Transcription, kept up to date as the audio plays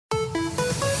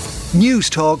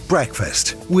Newstalk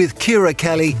Breakfast with Ciara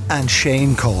Kelly and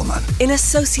Shane Coleman. In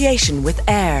association with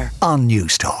AIR On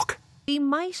Newstalk. We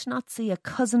might not see a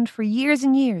cousin for years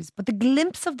and years, but the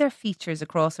glimpse of their features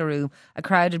across a room, a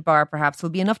crowded bar perhaps,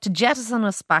 will be enough to jettison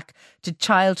us back to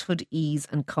childhood ease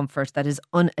and comfort that is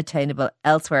unattainable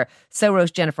elsewhere. So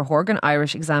wrote Jennifer Horgan,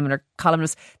 Irish Examiner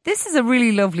columnist. This is a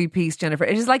really lovely piece, Jennifer.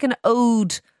 It is like an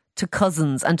ode to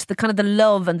cousins and to the kind of the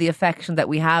love and the affection that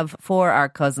we have for our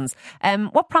cousins.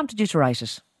 What prompted you to write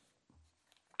it?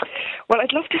 Well,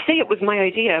 I'd love to say it was my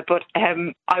idea, but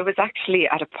I was actually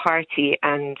at a party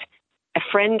and a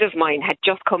friend of mine had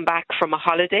just come back from a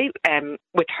holiday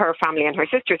with her family and her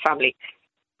sister's family.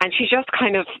 And she just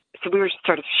so we were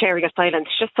sort of sharing a silence,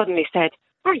 just suddenly said,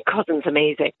 "Aren't cousins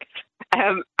amazing?"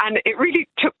 And it really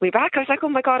took me back. I was like, oh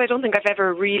my God, I don't think I've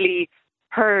ever really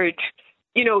heard,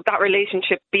 that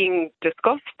relationship being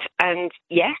discussed. And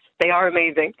yes, they are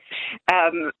amazing.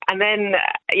 And then,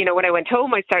 when I went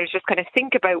home, I started just kind of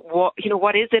think about what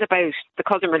is it about the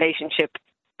cousin relationship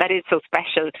that is so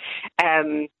special?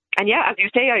 And yeah, as you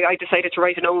say, I decided to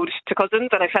write an ode to cousins,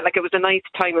 and I felt like it was a nice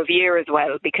time of year as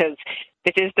well, because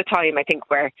this is the time, I think,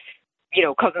 where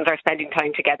cousins are spending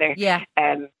time together. Yeah.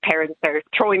 Parents are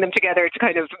throwing them together to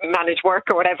kind of manage work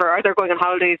or whatever. Or they're going on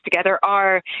holidays together.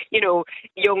 Or,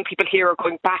 young people here are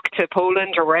going back to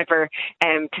Poland or wherever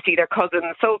to see their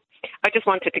cousins. So I just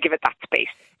wanted to give it that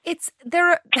space.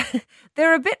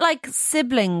 They're a bit like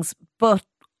siblings, but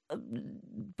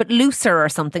looser or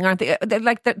something, aren't they? They're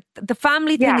like the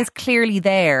family thing is clearly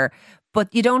there,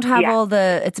 but you don't have all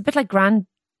the. It's a bit like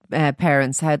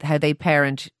grandparents, how they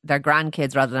parent their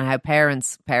grandkids rather than how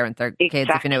parents parent their kids,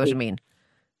 if you know what I mean.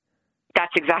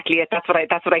 That's exactly it. That's what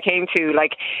I came to.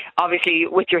 Like, obviously,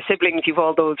 with your siblings, you've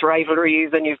all those rivalries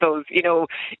and you've those,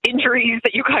 injuries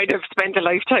that you kind of spend a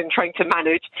lifetime trying to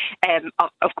manage,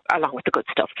 along with the good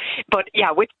stuff. But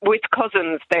yeah, with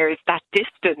cousins, there's that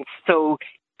distance. So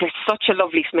there's such a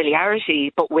lovely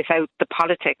familiarity, but without the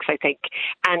politics, I think.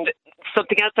 And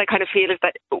something else I kind of feel is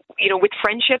that, with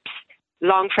friendships,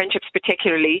 long friendships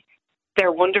particularly,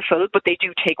 they're wonderful, but they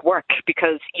do take work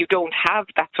because you don't have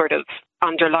that sort of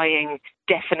underlying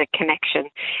definite connection.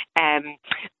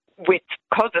 With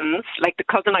cousins, like the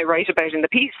cousin I write about in the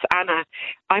piece, Anna,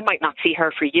 I might not see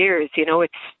her for years.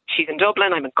 She's in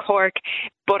Dublin, I'm in Cork,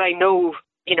 but I know,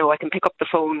 I can pick up the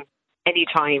phone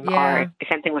anytime, or if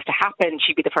anything was to happen,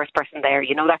 she'd be the first person there,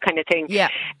 that kind of thing. Yeah.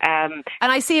 And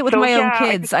I see it with my own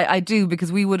kids. I do,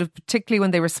 because we would have, particularly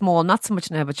when they were small, not so much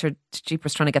now, but you're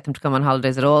jeepers, trying to get them to come on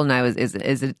holidays at all now is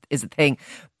a thing.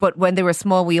 But when they were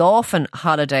small, we often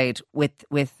holidayed with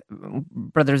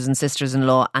brothers and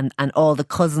sisters-in-law and all the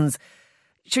cousins.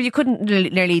 Sure, you couldn't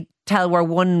nearly tell where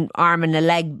one arm and a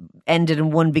leg ended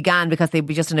and one began, because they'd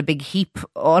be just in a big heap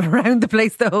all around the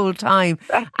place the whole time.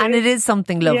 And it is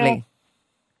something lovely.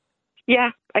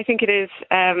 Yeah, I think it is.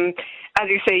 As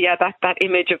you say, that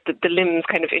image of the limbs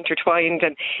kind of intertwined,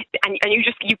 and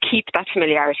you keep that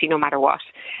familiarity no matter what.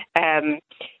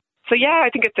 So yeah, I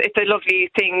think it's a lovely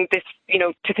thing, this,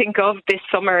 to think of this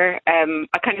summer.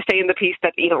 I kind of say in the piece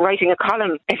that, writing a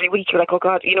column every week, you're like, oh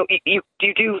God, you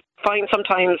do find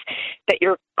sometimes that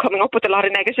you're coming up with a lot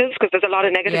of negatives, because there's a lot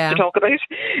of negatives to talk about.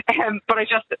 But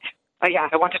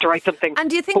I wanted to write something. And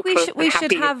do you think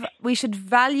we should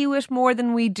value it more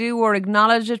than we do, or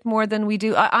acknowledge it more than we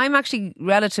do? I'm actually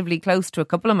relatively close to a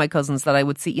couple of my cousins that I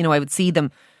would see. I would see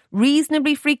them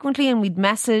reasonably frequently, and we'd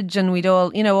message, and we'd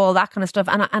all, all that kind of stuff.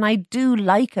 And I do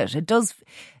like it. It does.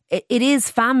 It is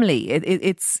family.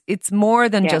 It's more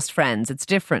than just friends. It's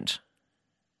different.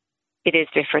 It is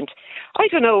different. I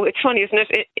don't know. It's funny, isn't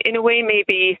it? In a way,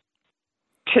 maybe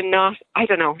to not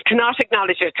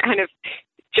acknowledge it, to kind of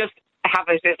just have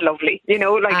it is lovely,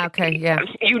 okay, yeah.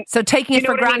 So taking it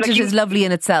for granted is lovely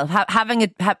in itself. Having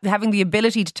the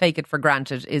ability to take it for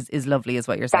granted is lovely, is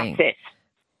what you're saying.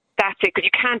 That's it, because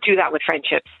you can't do that with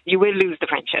friendships. You will lose the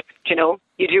friendship,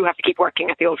 You do have to keep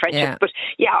working at the old friendship. Yeah. But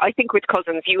yeah, I think with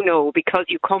cousins, because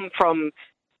you come from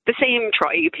the same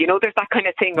tribe, there's that kind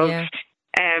of thing of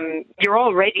you're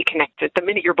already connected the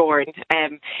minute you're born.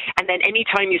 And then any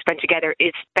time you spend together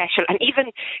is special. And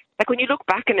even like when you look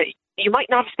back on it, you might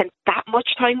not have spent that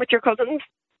much time with your cousins.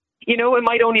 It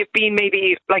might only have been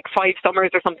maybe like 5 summers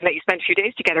or something that you spent a few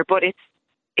days together, but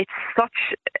it's such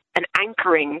an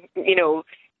anchoring,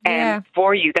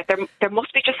 for you, that there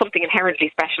must be just something inherently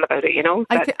special about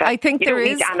it, I think there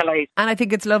is, and I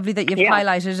think it's lovely that you've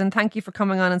highlighted, and thank you for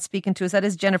coming on and speaking to us. That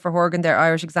is Jennifer Horgan, their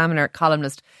Irish Examiner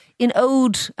columnist, in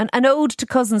an ode to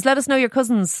cousins. Let us know your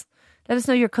cousins. Let us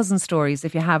know your cousin stories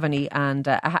if you have any, and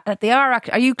they are.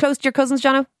 Are you close to your cousins,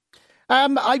 Jono?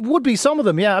 I would be some of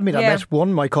them, yeah. I mean, I met one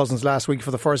of my cousins last week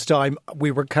for the first time.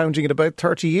 We were counting in about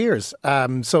 30 years.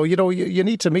 So, you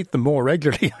need to meet them more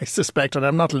regularly, I suspect, and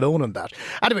I'm not alone in that.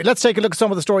 Anyway, let's take a look at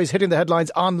some of the stories hitting the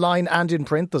headlines online and in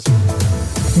print this morning.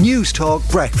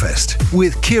 Newstalk Breakfast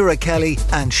with Ciara Kelly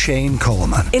and Shane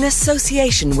Coleman. In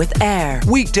association with AIR.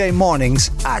 Weekday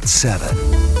mornings at 7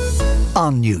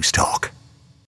 on Newstalk.